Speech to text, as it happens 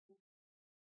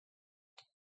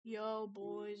Yo,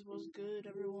 boys, what's good,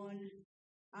 everyone?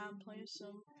 I'm playing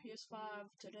some PS5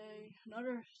 today.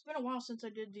 It's been a while since I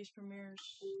did these premiere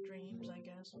streams, I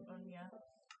guess. But yeah,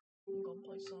 I'm gonna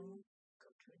play some.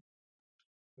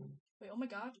 Wait, oh my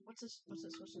god, what's this?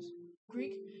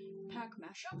 Greek pack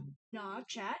mashup? Nah,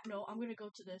 chat. No, I'm gonna go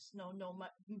to this. No, my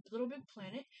Little Big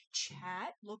Planet.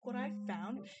 Chat, look what I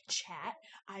found. Chat,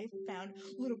 I found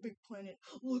Little Big Planet.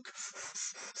 Look,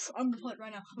 I'm gonna play it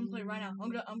right now.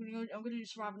 I'm gonna do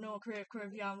Survivor. No, crib.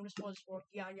 Yeah, I'm gonna spoil this for.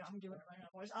 Yeah, I'm doing it right now,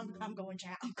 boys. I'm going,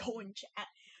 chat. I'm going, chat.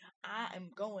 I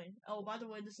am going. Oh, by the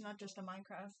way, this is not just a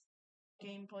Minecraft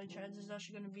gameplay, chat. This is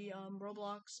actually gonna be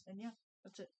Roblox, and yeah,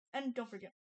 that's it. And don't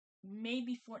forget.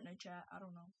 Maybe Fortnite, chat. I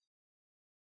don't know.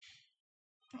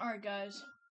 Alright, guys.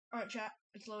 Alright, chat.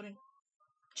 It's loading.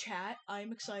 Chat,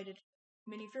 I'm excited.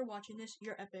 Minnie, if you're watching this,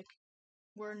 you're epic.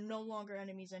 We're no longer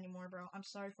enemies anymore, bro. I'm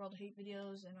sorry for all the hate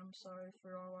videos, and I'm sorry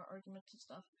for all our arguments and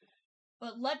stuff.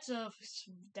 But let's,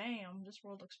 damn, this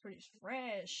world looks pretty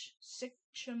fresh.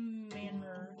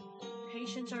 Manor.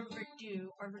 Patience are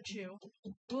virtue.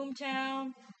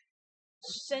 Boomtown.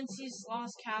 Sensi's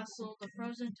Lost Castle, the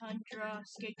Frozen Tundra,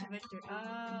 Skate to Victory.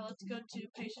 Let's go to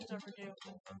Patience Overdue.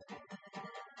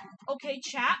 Okay,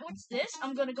 chat, what's this?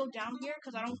 I'm gonna go down here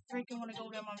because I don't freaking want to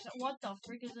go down myself. What the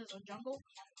freak is this? A jungle?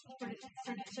 That's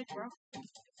pretty sick, bro.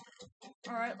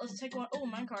 Alright, let's take one. Oh,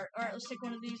 minecart. Alright, let's take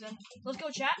one of these and let's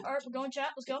go, chat. Alright, we're going, chat.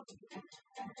 Let's go.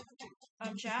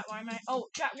 Chat, why am I? Oh,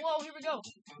 chat. Whoa, here we go.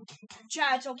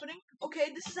 Chat, it's opening.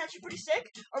 Okay, this is actually pretty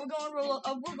sick. We're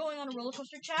going on a roller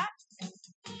coaster, chat.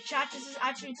 Chat, this is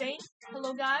actually insane.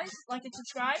 Hello, guys. Like and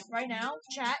subscribe right now.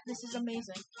 Chat, this is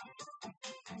amazing.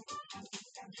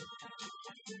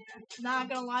 Not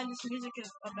gonna lie, this music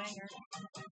is a banger.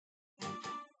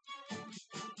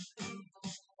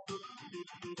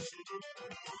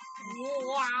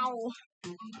 Wow.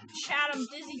 Chat, I'm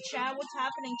dizzy, chat. What's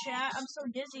happening, chat? I'm so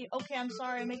dizzy. Okay, I'm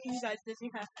sorry. I'm making you guys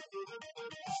dizzy.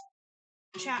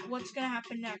 Chat, what's gonna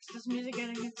happen next? This music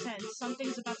getting intense.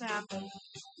 Something's about to happen.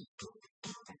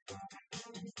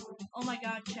 Oh my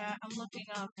god, chat. I'm looking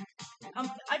up.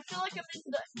 I feel like I'm in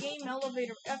the game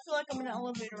elevator. I feel like I'm in an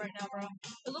elevator right now, bro.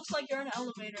 It looks like you're in an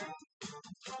elevator.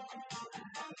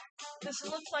 This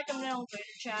looks like I'm in an elevator,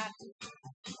 chat.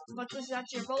 But this is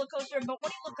actually a roller coaster. But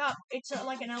when you look up, it's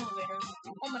like an elevator.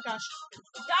 Oh my gosh.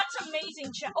 That's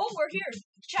amazing, chat. Oh, we're here.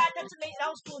 Chat, that's amazing. That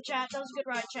was cool, chat. That was a good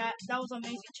ride, chat. That was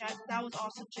amazing, chat. That was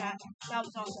awesome, chat. That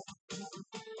was awesome.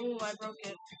 Oh, I broke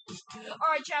it.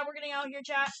 Alright, chat, we're getting out here,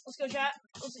 chat. Let's go, chat.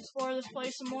 Let's explore this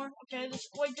place some more. Okay,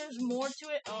 wait, there's more to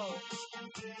it. Oh,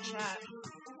 chat.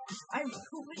 I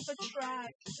ruined the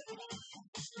track.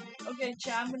 Okay,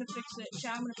 chat, I'm gonna fix it.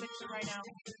 Chat, I'm gonna fix it right now.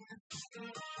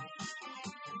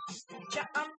 Chat,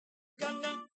 I'm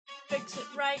gonna fix it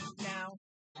right now.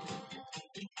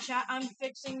 Chat, I'm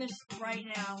fixing this right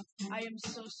now. I am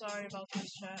so sorry about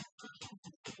this, chat.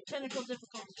 Technical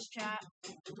difficulties, chat.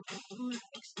 I'm gonna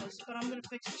fix this, but I'm gonna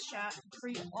fix this, chat. For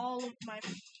all of my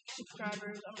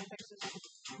subscribers, I'm gonna fix this.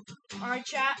 Alright,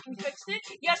 chat, we fixed it.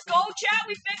 Yes, go, chat,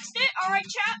 we fixed it. Alright,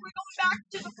 chat, we're going back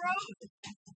to the road.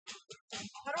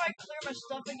 How do I clear my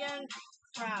stuff again?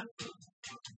 Crap.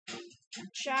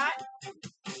 Chat,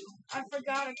 I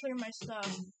forgot to clear my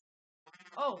stuff.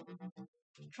 Oh.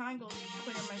 Triangles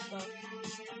clear my stuff.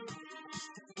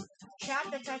 Chat,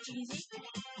 that's actually easy.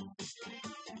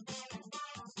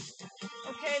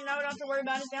 Okay, now we don't have to worry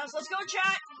about it now. So let's go,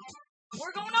 chat.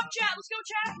 We're going up, chat. Let's go,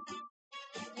 chat.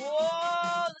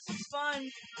 Whoa, this is fun.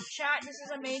 Chat, this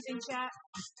is amazing, chat.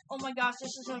 Oh my gosh,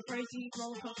 this is a crazy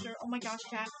roller coaster. Oh my gosh,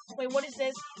 chat. Wait, what is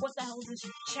this? What the hell is this?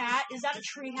 Chat, is that a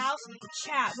tree house?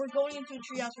 Chat, we're going into a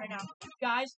tree house right now.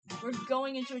 Guys, we're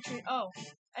going into a tree. Oh,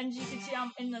 and as you can see,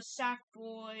 I'm in the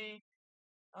Sackboy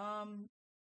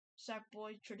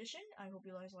tradition. I hope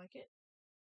you guys like it.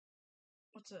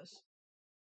 What's this?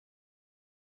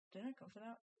 Didn't I come from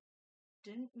that?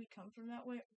 Didn't we come from that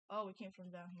way? Oh, we came from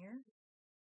down here.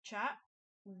 Chat,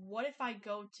 what if I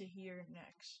go to here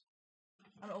next?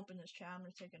 I'm gonna open this, chat. I'm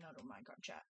gonna take another minecart,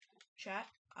 chat. Chat,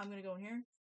 I'm gonna go in here.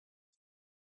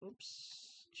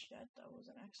 Oops. Chat, that was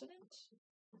an accident.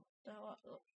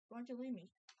 Why'd you leave me?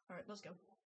 Alright, let's go.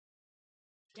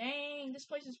 Dang, this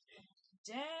place is...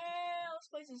 Damn, this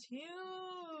place is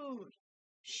huge!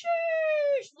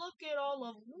 Sheesh! Look at all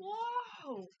of...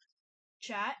 Whoa!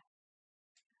 Chat.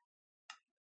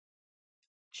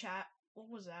 Chat. What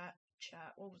was that?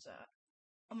 Chat. What was that?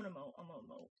 I'm gonna mow.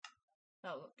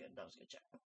 That looked good. That was good, chat.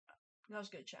 That was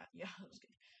good, chat. Yeah, that was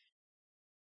good.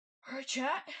 Alright,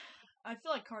 chat. I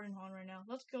feel like Cardin Han right now.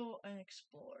 Let's go and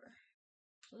explore.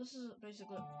 So this is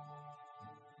basically...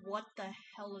 What the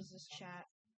hell is this, chat?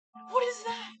 What is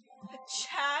that?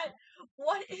 Chat?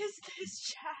 What is this,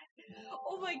 chat?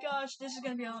 Oh my gosh, this is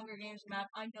gonna be a Hunger Games map.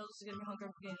 I know this is gonna be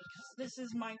Hunger Games because this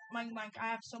is my Minecraft. I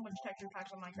have so much texture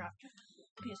packs on Minecraft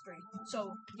PS3.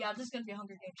 So yeah, this is gonna be a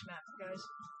Hunger Games map, guys.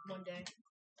 One day.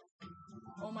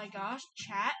 Oh my gosh,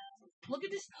 chat. Look at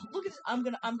this. Look at this. I'm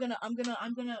gonna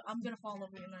fall in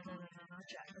love with you. No,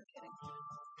 chat. I'm kidding.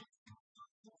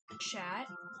 Chat.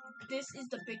 This is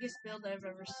the biggest build I've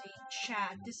ever seen.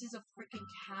 Chat. This is a freaking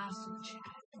castle,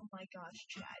 chat. Oh my gosh,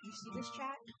 chat. You see this,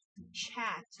 chat?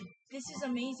 Chat. This is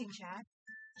amazing, chat.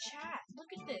 Chat.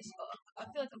 Look at this. I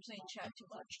feel like I'm saying chat too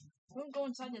much. We're gonna go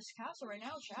inside this castle right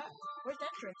now, chat. Where's the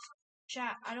entrance?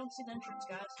 Chat. I don't see the entrance,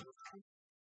 guys.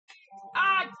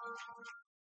 Ah!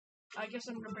 I guess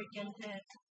I'm gonna break into it.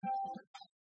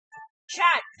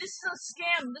 Chat, this is a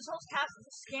scam. This whole castle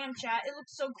is a scam, chat. It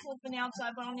looks so cool from the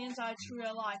outside, but on the inside, it's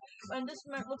real life. And this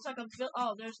looks like a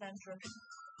oh, there's the entrance.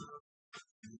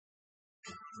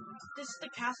 This is the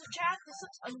castle, chat. This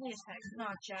looks ugly as heck.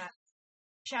 No, chat.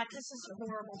 Chat, this is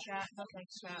horrible, chat. No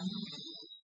thanks, chat.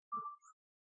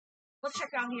 Let's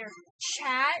check out here.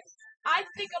 Chat, I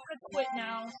think I'm gonna quit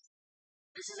now.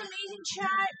 This is amazing,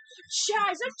 chat.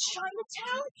 Chat, is that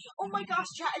Chinatown? Oh my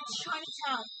gosh, chat, it's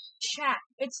Chinatown. Chat,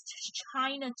 it's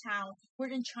Chinatown. We're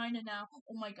in China now.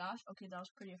 Oh my gosh. Okay, that was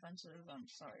pretty offensive. I'm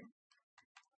sorry.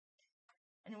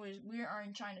 Anyways, we are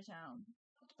in Chinatown.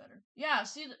 That's better. Yeah,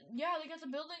 see, yeah, they got the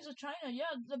buildings of China. Yeah,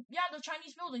 the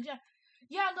Chinese buildings.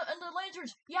 Yeah, and the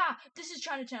lanterns. Yeah, this is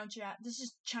Chinatown, chat. This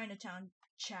is Chinatown,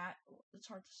 chat. It's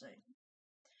hard to say.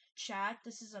 Chat,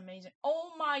 this is amazing.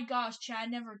 Oh my gosh, chat,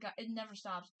 it never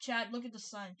stops. Chat, look at the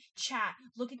sun. Chat,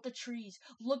 look at the trees.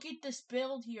 Look at this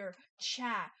build here.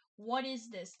 Chat, what is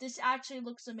this? This actually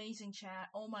looks amazing, chat.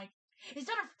 Oh my, is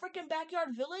that a freaking backyard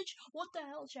village? What the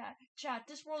hell, chat? Chat,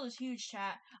 this world is huge,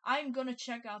 chat. I'm gonna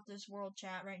check out this world,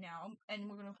 chat, right now. And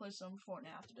we're gonna play some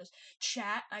Fortnite after this.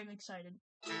 Chat, I'm excited.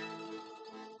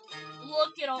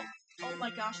 Look at all, oh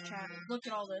my gosh, chat. Look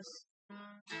at all this.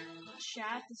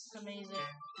 Chat, this is amazing.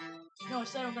 No,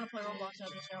 instead I'm gonna play Roblox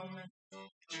out this man.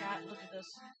 Chat, look at this.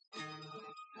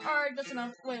 Alright, that's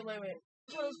enough. Wait. What are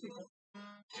those people?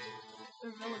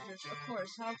 They're villagers, of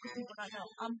course. How could people not know?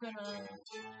 I'm gonna...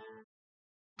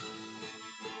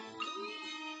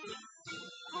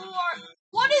 Who are...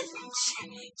 What is...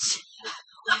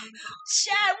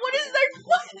 Chat, what is there...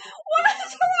 What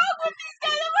is wrong with these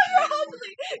guys? You're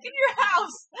ugly! In your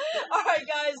house! Alright,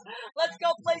 guys. Let's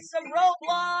go play some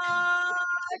Roblox!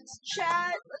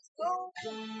 Chat, let's go!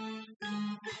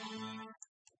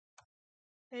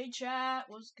 Hey chat,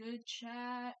 what's good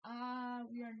chat?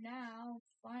 We are now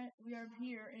we are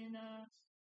here in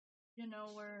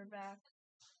we're back.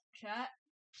 Chat,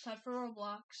 time for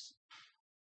Roblox.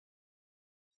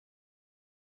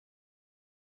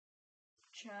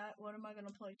 Chat, what am I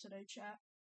gonna play today, chat?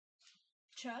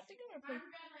 Chat, I think I'm gonna play.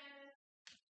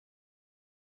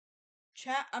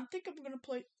 Chat, I think I'm gonna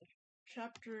play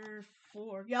chapter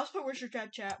 4. Yeah, let's play Where's Your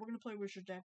Dad, chat. We're gonna play Where's Your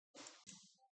Dad.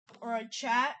 Alright,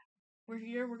 chat. We're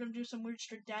here. We're gonna do some Weird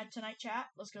Strict Dad tonight, chat.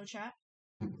 Let's go, chat.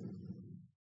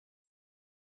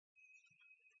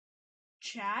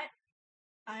 Chat.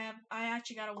 I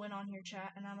actually got a win on here,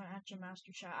 chat, and I'm an actual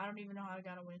master, chat. I don't even know how I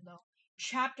got a win though.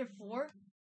 Chapter 4,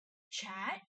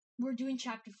 chat. We're doing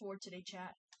chapter 4 today,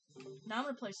 chat. Now I'm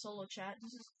gonna play solo, chat.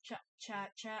 This is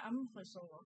chat. I'm gonna play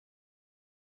solo.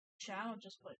 Chat, I don't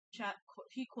just play. Chat,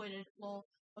 he quitted. Lol.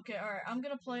 Okay, alright. I'm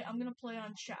gonna play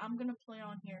on chat. I'm gonna play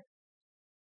on here.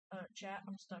 Chat,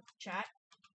 I'm stuck. Chat,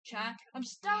 I'm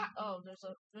stuck. Oh, there's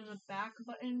a back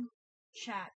button.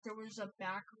 Chat, there was a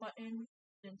back button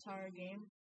the entire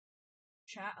game.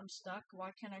 Chat, I'm stuck.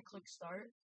 Why can't I click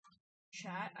start?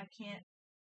 Chat, I can't.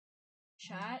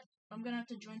 Chat, I'm gonna have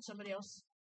to join somebody else.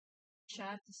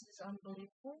 Chat, this is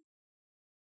unbelievable.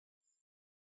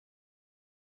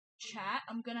 Chat,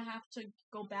 I'm gonna have to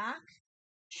go back.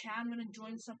 Chat, I'm gonna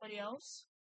join somebody else.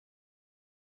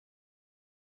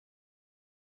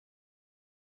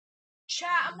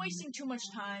 Chat, I'm wasting too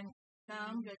much time. Nah,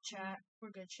 I'm good, chat.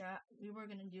 We're good, chat. We were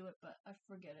gonna do it, but I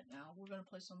forget it now. We're gonna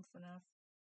play some FNAF.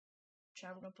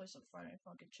 Chat, we're gonna play some Friday Night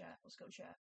Funkin' chat. Let's go,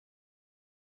 chat.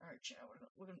 Alright, chat,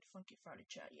 we're gonna Funky Friday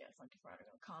chat. Yeah, Funky Friday.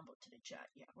 We're gonna combo today, chat.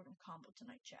 Yeah, we're gonna combo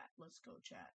tonight, chat. Let's go,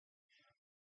 chat.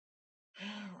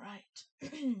 Alright.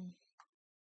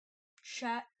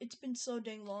 Chat, it's been so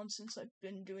dang long since I've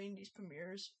been doing these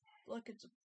premieres. Like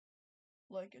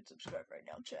and subscribe right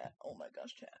now, chat. Oh my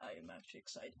gosh, chat. I am actually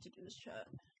excited to do this, chat.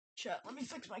 Chat, let me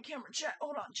fix my camera, chat.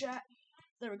 Hold on, chat.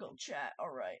 There we go, chat.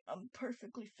 Alright, I'm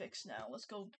perfectly fixed now. Let's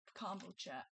go combo,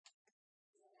 chat.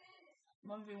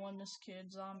 1v1 this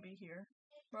kid, Zombie here.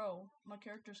 Bro, my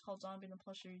character's called Zombie in the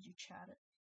plush series, you chat it.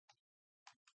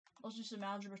 Let's do some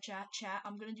algebra, chat. Chat,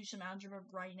 I'm gonna do some algebra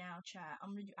right now, chat.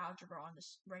 I'm gonna do algebra on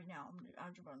this right now. I'm gonna do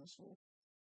algebra on this fool.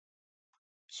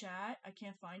 Chat, I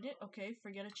can't find it. Okay,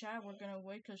 forget it, chat. We're gonna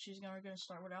wait because she's gonna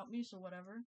start without me, so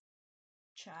whatever.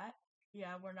 Chat.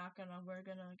 Yeah, we're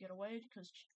gonna get away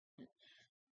because,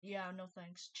 yeah, no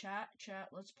thanks. Chat,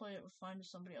 let's play it with find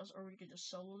somebody else, or we could just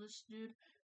solo this dude.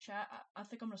 Chat, I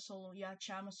think I'm gonna solo. Yeah,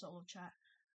 chat, I'm a solo, chat.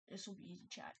 This will be easy,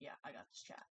 chat. Yeah, I got this,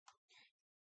 chat.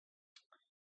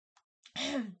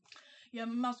 Yeah,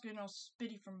 my mouth's getting all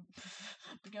spitty from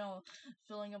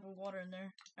filling up with water in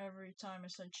there every time I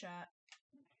said chat.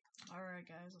 Alright,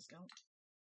 guys, let's go.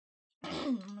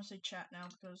 I'm gonna say chat now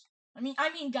because I mean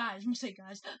guys. I'm gonna say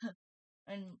guys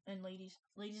and ladies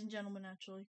and gentlemen.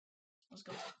 Actually, let's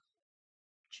go.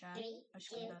 Chat. I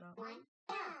screwed that up.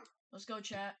 Let's go,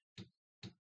 chat.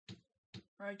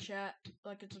 Alright, chat.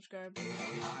 Like and subscribe.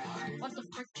 What the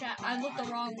frick, chat? I looked the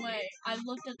wrong way. I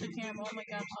looked at the camera. Oh my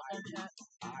god, so dumb, chat.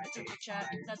 It's okay, chat.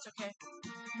 That's okay.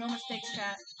 No mistakes,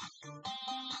 chat.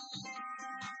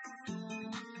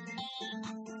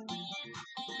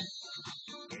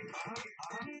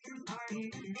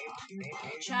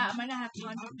 Chat, I might not have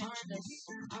time to finish this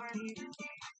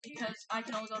because I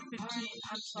can only go 15.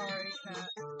 I'm sorry, chat.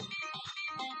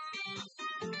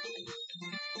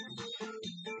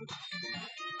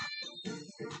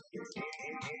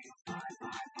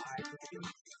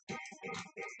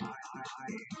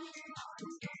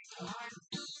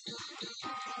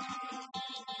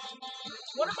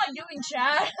 What am I doing,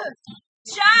 chat?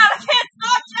 Chat, I can't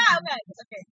stop, chat.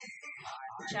 Okay.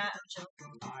 Chat, I'm chill.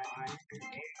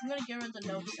 I'm gonna get rid of the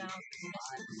no sounds.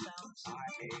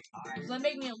 Does that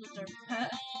make me a loser?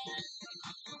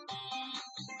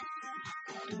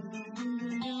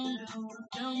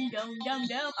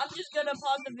 I'm just gonna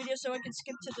pause the video so I can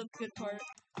skip to the good part.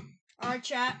 Alright,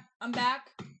 chat, I'm back.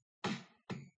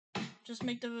 Just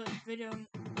make the video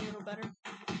a little better.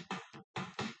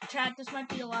 Chat, this might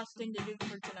be the last thing to do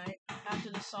for tonight. After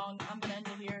the song, I'm gonna end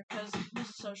it here because this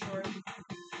is so short.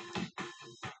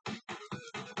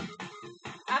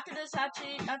 After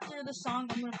the song,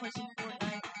 I'm gonna play some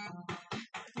Fortnite.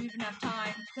 If we even have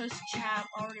time, because chat,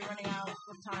 I'm already running out of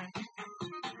time.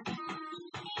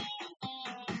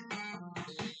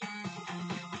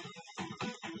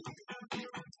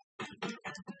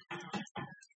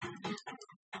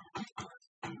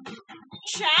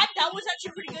 Chat, that was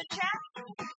actually pretty good, chat.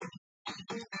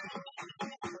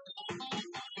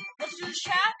 Let's do the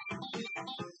chat.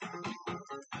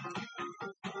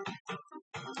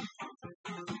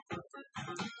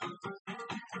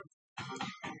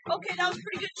 Okay, that was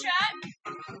pretty good, chat.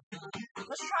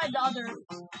 Let's try the other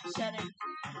setting.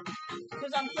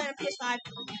 Because I'm playing a PS5.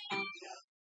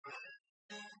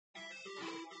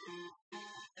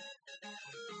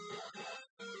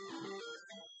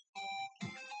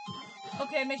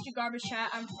 Okay, it makes you garbage, chat.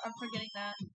 I'm forgetting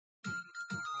that.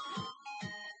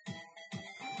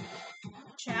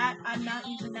 Chat, I'm not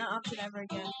using that option ever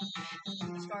again.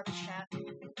 It's garbage, chat.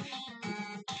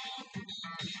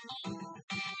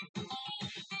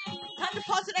 Time to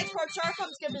pause the next part. Sorry if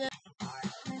I'm skipping it.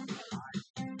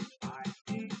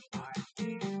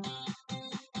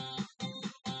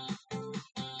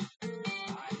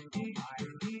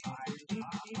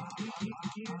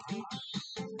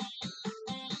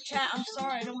 Chat, I'm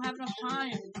sorry, I don't have enough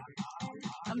time.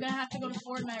 I'm gonna have to go to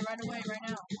Fortnite right away, right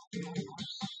now.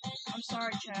 I'm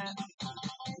sorry, chat.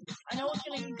 I know it's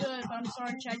gonna be good, but I'm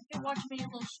sorry, chat. You can watch me a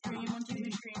little stream, 1, 2,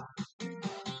 3 stream.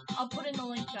 I'll put in the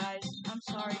link, guys. I'm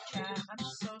sorry, chat. I'm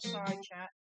so sorry, chat.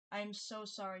 I'm so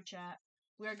sorry, chat.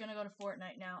 We are gonna go to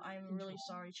Fortnite now. I'm really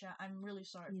sorry, chat. I'm really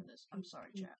sorry for this. I'm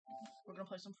sorry, chat. We're gonna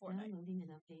play some Fortnite. Downloading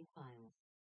an update file.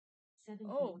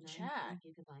 Oh, chat.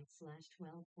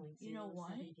 GB/12.07 You know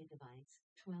what? gigabytes,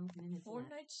 12 minutes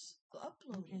Fortnite's left.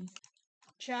 uploading.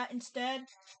 Chat, instead,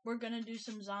 we're gonna do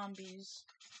some zombies.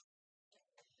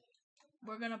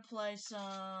 We're gonna play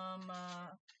some,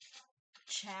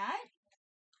 chat?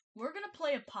 We're gonna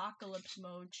play apocalypse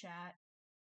mode, chat.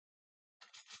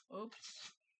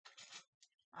 Oops.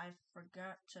 I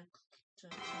forgot to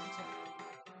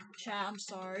chat, I'm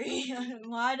sorry.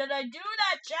 Why did I do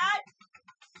that, chat?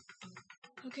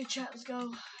 Okay, chat, let's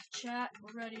go. Chat,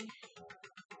 we're ready.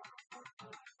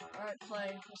 Alright,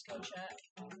 play. Let's go, chat.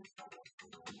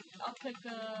 I'll pick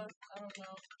I don't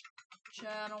know.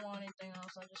 Chat, I don't want anything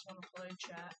else. I just want to play,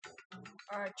 chat.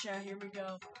 Alright, chat, here we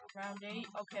go. Round 8.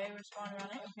 Okay, we're spawning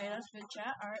round 8. Okay, that's good,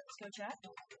 chat. Alright, let's go, chat.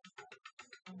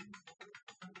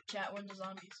 Chat, where's the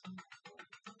zombies?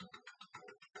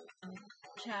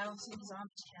 Chat, I don't see the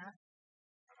zombies, chat.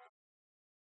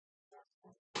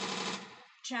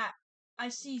 Chat, I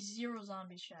see 0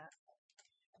 zombies, chat.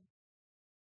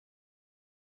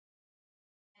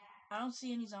 I don't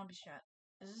see any zombies, chat.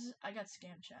 I got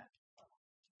scam, chat.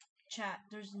 Chat,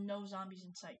 there's no zombies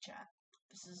in sight, chat.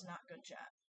 This is not good, chat.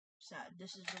 Sad.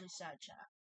 This is really sad, chat.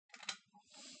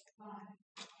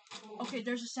 Okay,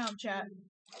 there's a sound, chat.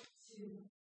 2,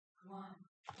 1.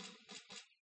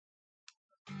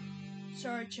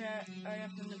 Sorry, chat. I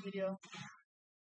have to end the video.